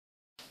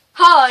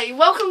Hi,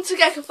 welcome to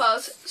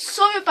Geckofiles.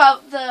 Sorry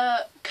about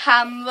the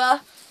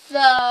camera.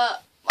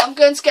 I'm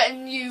going to get a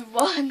new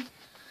one.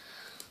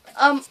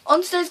 On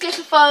today's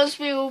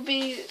Geckofiles,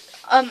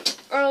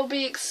 I'll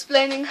be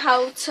explaining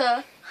how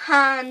to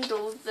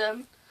handle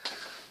them.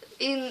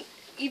 You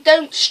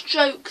don't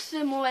stroke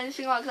them or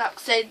anything like that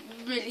because they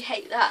really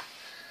hate that.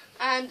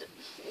 And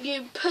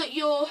you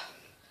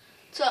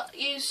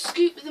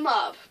scoop them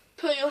up.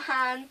 Put your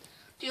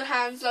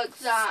hands like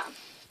that.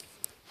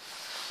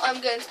 I'm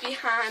going to be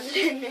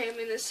handling him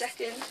in a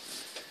second.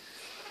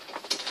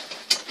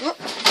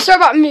 Sorry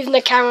about moving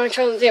the camera and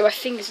trying to get my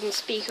fingers on the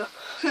speaker.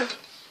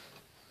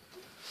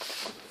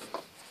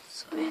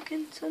 Sorry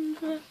again,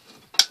 Tundra.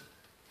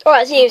 Oh,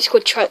 I think it's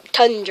called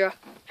Tundra.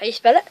 How do you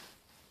spell it?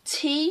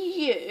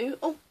 T-U.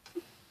 Oh,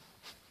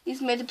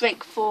 he's made a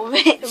break for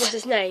it. What's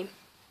his name?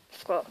 I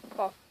forgot.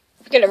 Oh,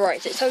 get it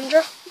right. Is it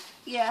Tundra?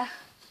 Yeah.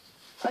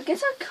 I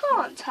guess I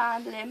can't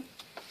handle him.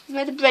 He's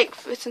made a break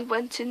for it and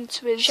went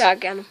into his Shall I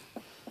get him?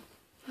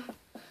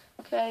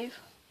 cave.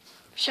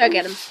 Shall I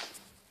get him?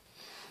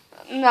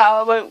 No,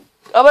 I won't.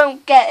 I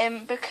won't get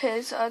him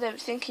because I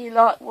don't think he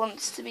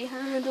wants to be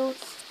handled.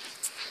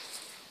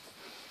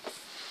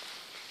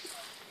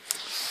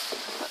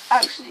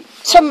 Actually,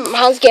 Some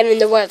hands getting in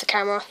the way of the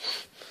camera.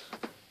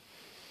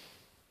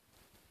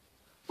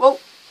 well,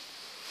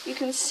 you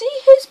can see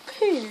his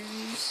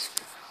poos.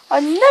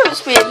 I know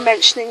it's weird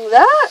mentioning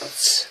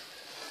that.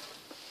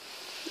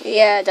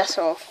 Yeah, that's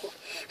awful.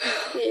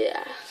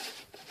 Yeah.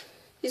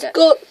 He's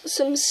got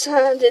some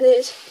sand in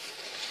it.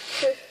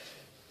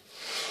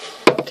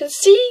 You can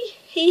see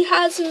he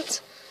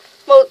hasn't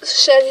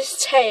shed his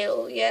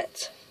tail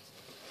yet.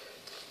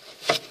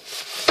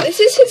 This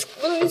is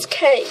one of his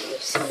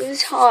caves with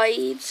his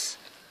hides.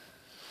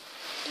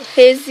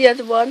 Here's the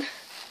other one.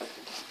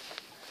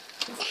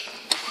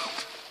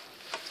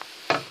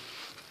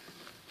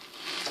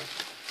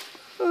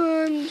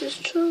 I'm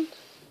just trying.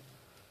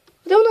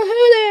 I don't want to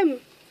hurt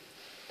him.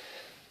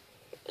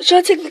 Should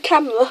I take the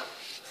camera?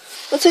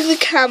 I'll take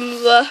the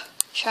camera.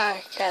 Shall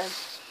I get him?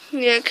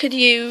 Yeah, could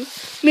you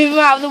move him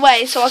out of the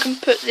way so I can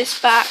put this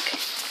back?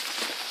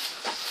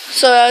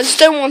 So I just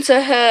don't want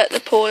to hurt the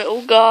poor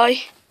little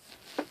guy.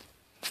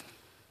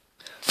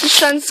 Just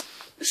try and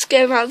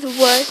scare him out of the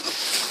way.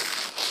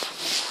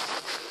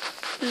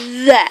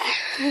 There.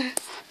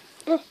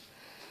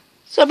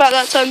 So about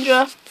that,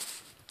 Tundra.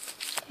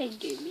 How you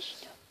doing,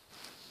 mister?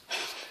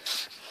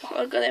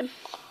 I got him.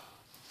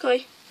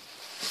 Koi.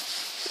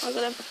 I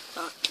got him.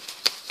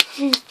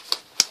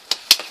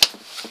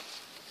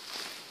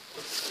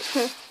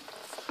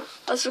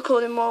 I was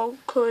recording while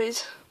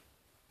Koi's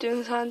doing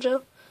his hand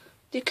gel.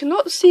 You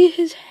cannot see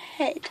his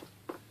head.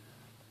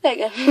 There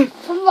you go.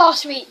 From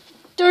last week,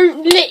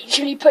 don't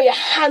literally put your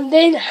hand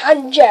in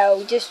hand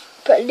gel. Just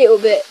put a little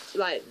bit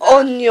like that.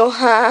 On your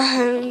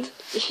hand.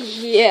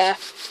 Yeah.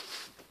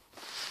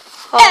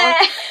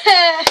 Hi.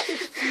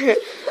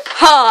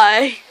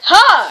 Hi.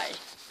 Hi.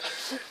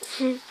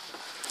 Do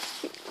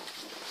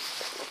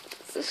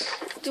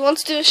you want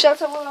to do a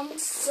shout out while I'm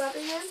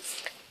grabbing him?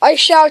 I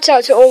shout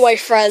out to all my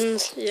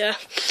friends. Yeah.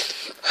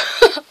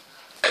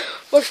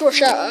 What's your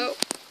shout out?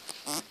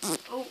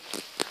 Oh.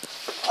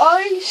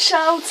 I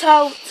shout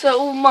out to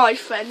all my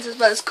friends as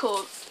well as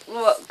Koi.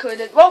 What Koi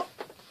did. Well,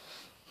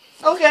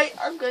 okay,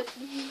 I'm good.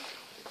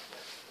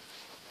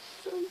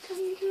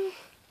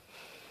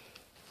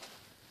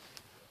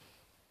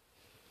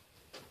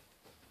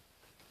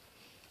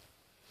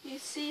 You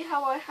see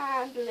how I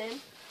handle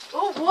him?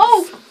 Oh,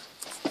 whoa!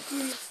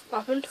 What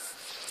happened?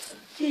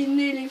 He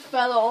nearly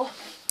fell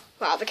off.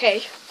 Out of the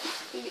cage.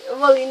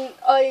 Well,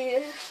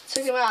 I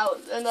took him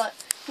out and I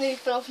nearly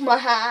fell off my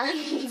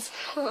hands.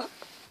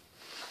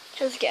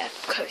 Just get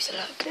a closer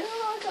look. Feel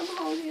like I'm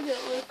holding a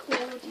little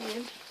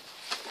accordion.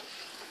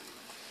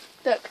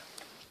 Look.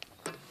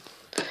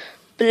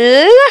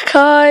 Black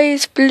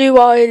eyes, blue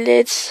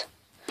eyelids.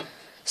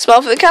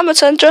 Smile for the camera,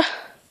 Tundra.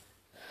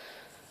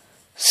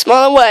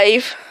 Smile and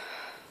wave.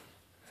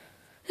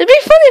 It'd be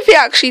funny if he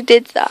actually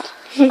did that.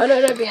 I know,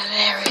 that'd be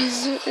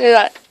hilarious. You're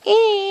like,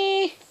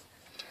 eh.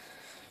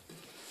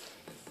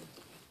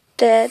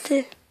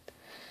 There.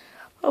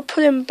 I'll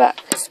put him back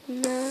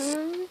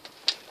now.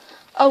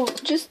 Oh,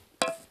 just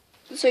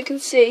so you can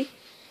see,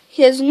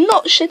 he has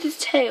not shed his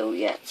tail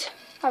yet.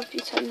 Have you,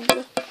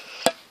 Tundra?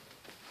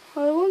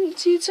 I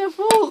want you to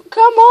fall.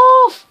 Come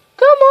off!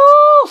 Come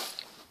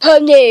off!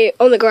 Put me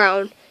on the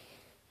ground.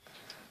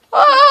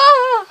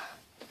 Ah!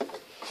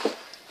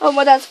 Oh,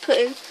 my dad's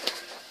putting.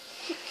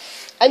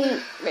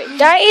 And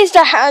that is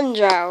the hand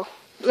gel.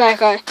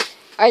 Like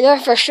I know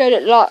if I showed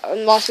it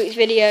on last week's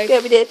video. Yeah,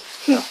 we did.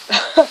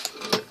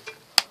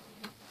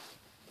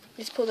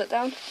 Just pull that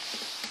down.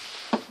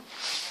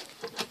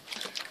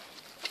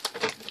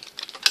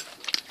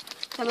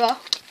 Hello?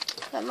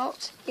 That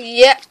locked?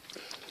 Yep.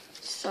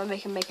 So I'm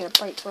making a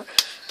break for it.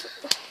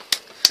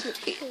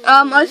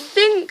 I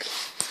think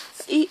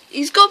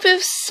he's got a bit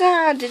of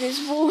sand in his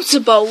water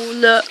bowl.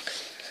 Look.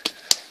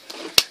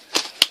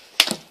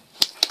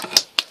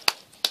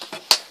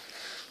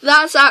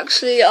 That's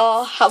actually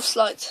our house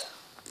light.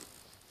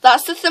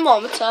 That's the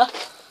thermometer.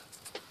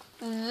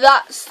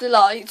 That's the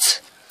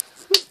light.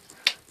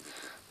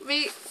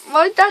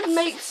 My dad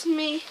makes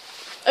me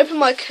open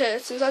my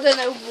curtains. I don't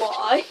know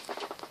why.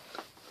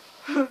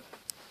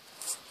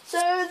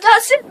 So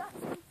that's it.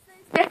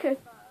 That's Geckofiles.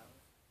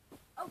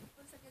 Oh,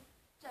 1 second.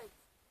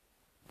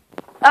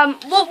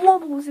 Jokes. What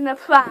wobbles in a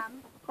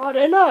pram? I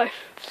don't know.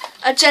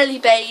 A jelly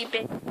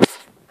baby.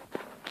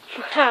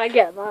 I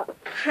get that.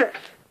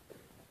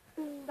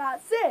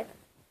 That's it.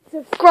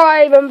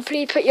 Subscribe and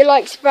please put your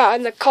likes about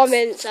in the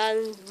comments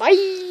and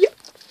bye.